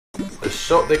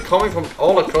they're coming from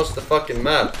all across the fucking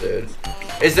map, dude.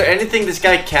 Is there anything this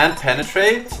guy can't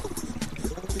penetrate?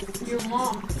 Your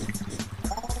mom.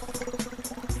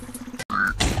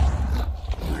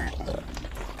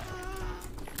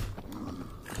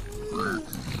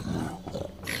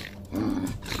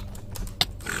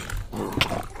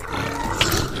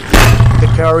 The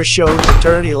car shows the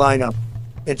tourney lineup.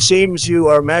 It seems you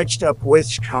are matched up with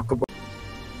Chocobo.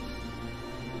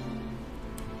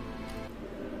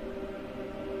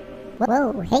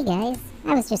 Whoa, hey guys.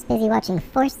 I was just busy watching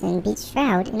FORSEN beat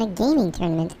Shroud in a gaming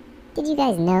tournament. Did you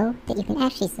guys know that you can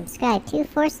actually subscribe to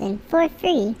FORSEN for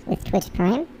free with Twitch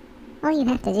Prime? All you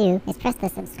have to do is press the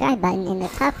subscribe button in the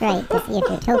top right to see if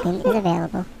your token is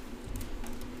available.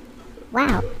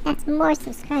 Wow, that's more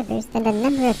subscribers than the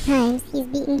number of times he's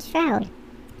beaten Shroud.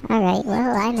 Alright,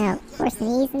 well, I'm out.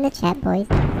 FORSEN in the chat, boys.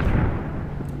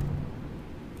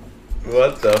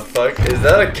 What the fuck? Is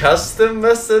that a custom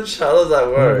message? How does that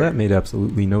work? Well, that made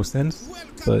absolutely no sense.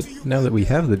 But now that we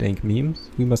have the dank memes,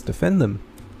 we must defend them.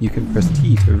 You can press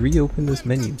T to reopen this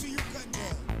menu.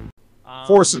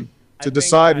 FORSEN, to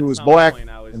decide who is black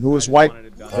and who is white.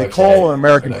 They call an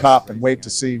American cop and wait to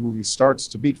see who he starts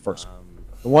to beat first.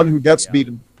 The one who gets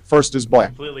beaten first is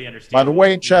black. By the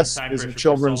way, chess is a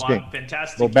children's game.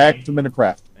 Go back to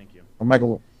Minecraft. Thank you. Omega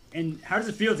Wolf. And how does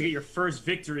it feel to get your first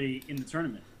victory in the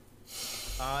tournament?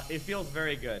 It feels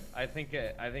very good. I think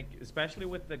especially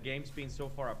with the games being so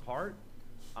far apart,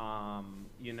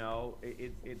 you know,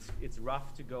 it's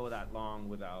rough to go that long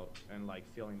without and like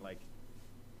feeling like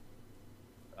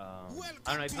I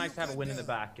don't know. It's nice to have a win in the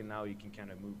back, and now you can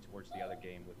kind of move towards the other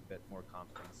game with a bit more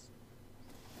confidence.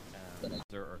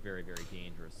 They are very, very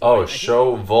dangerous. So oh,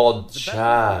 show VOD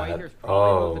chat.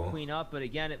 Oh. The queen up, but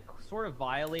again, it sort of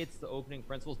violates the opening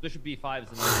principles. Bishop b5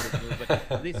 is another good move,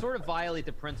 but they sort of violate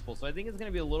the principle. So I think it's going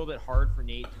to be a little bit hard for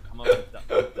Nate to come up with the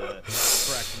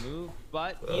correct move.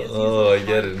 But he is using I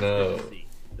get it now.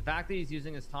 The fact that he's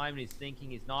using his time and he's thinking,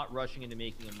 he's not rushing into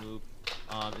making a move,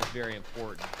 is very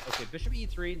important. Okay, Bishop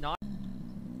e3, not.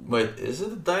 Wait, is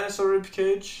it a dinosaur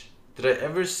ribcage? Did I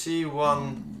ever see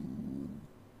one?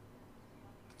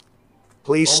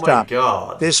 Please oh stop. My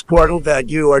God. This portal that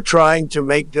you are trying to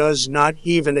make does not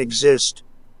even exist.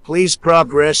 Please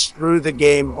progress through the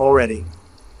game already.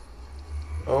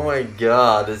 Oh my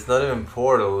God, it's not even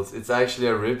portals, it's actually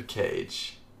a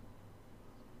ribcage.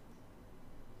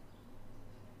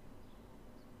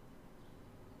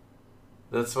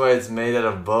 That's why it's made out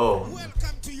of bone.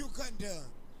 Welcome to Uganda.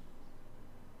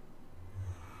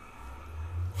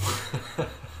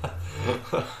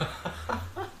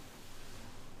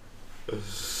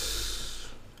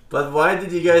 But why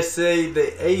did you guys say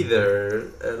they either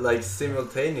like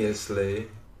simultaneously?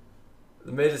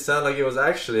 It made it sound like it was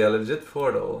actually a legit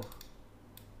portal.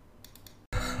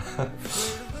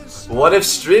 What if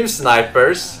stream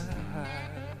snipers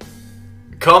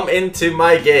come into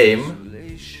my game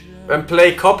and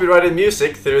play copyrighted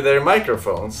music through their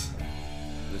microphones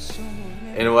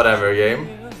in whatever game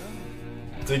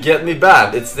to get me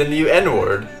banned? It's the new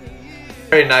N-word.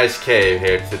 Very nice cave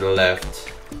here to the left.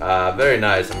 Very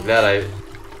nice. I'm glad I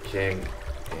came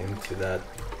into that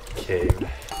cave.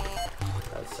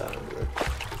 That sounded weird.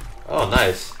 Oh,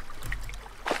 nice.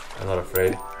 I'm not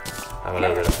afraid. I'm a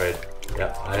little bit afraid.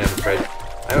 Yeah, I am afraid.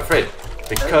 I'm afraid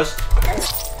because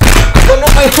I don't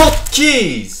know my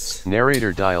hotkeys.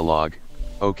 Narrator dialogue.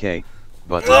 Okay,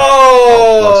 but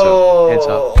oh! Heads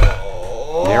up.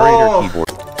 Narrator keyboard.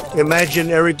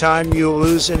 Imagine every time you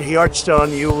lose in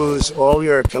Hearthstone, you lose all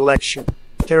your collection.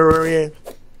 Terraria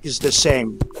is the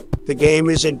same. The game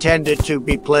is intended to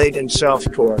be played in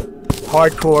softcore.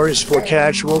 Hardcore is for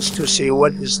casuals to see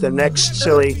what is the next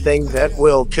silly thing that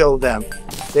will kill them.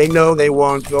 They know they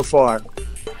won't go far.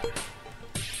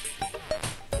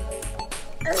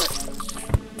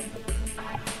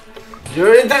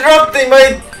 You're interrupting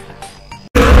my...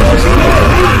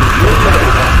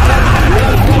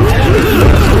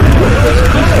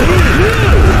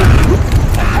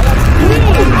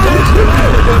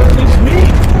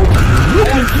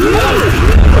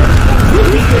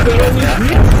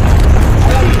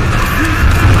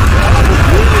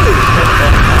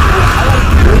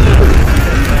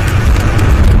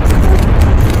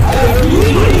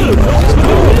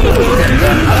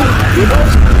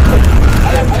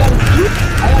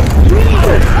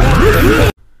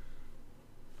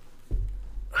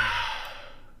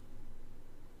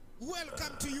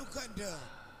 Welcome to Uganda.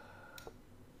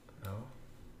 No.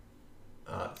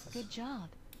 Good job.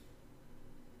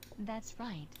 That's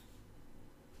right.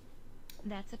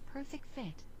 That's a perfect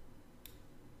fit.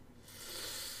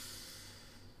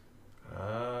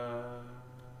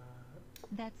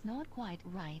 That's not quite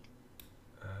right.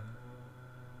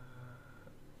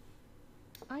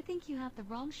 I think you have the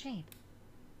wrong shape.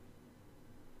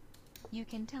 You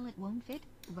can tell it won't fit,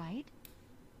 right?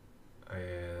 Oh,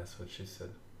 yeah, that's what she said.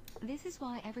 This is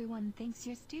why everyone thinks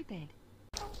you're stupid.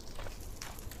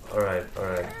 Alright,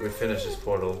 we finish this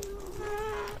portal.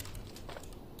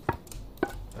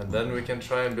 And then we can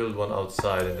try and build one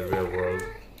outside in the real world.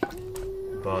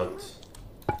 But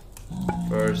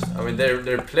first, I mean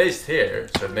they're placed here,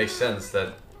 so it makes sense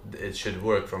that it should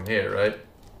work from here, right?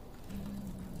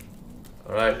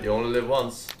 Alright, you only live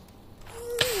once.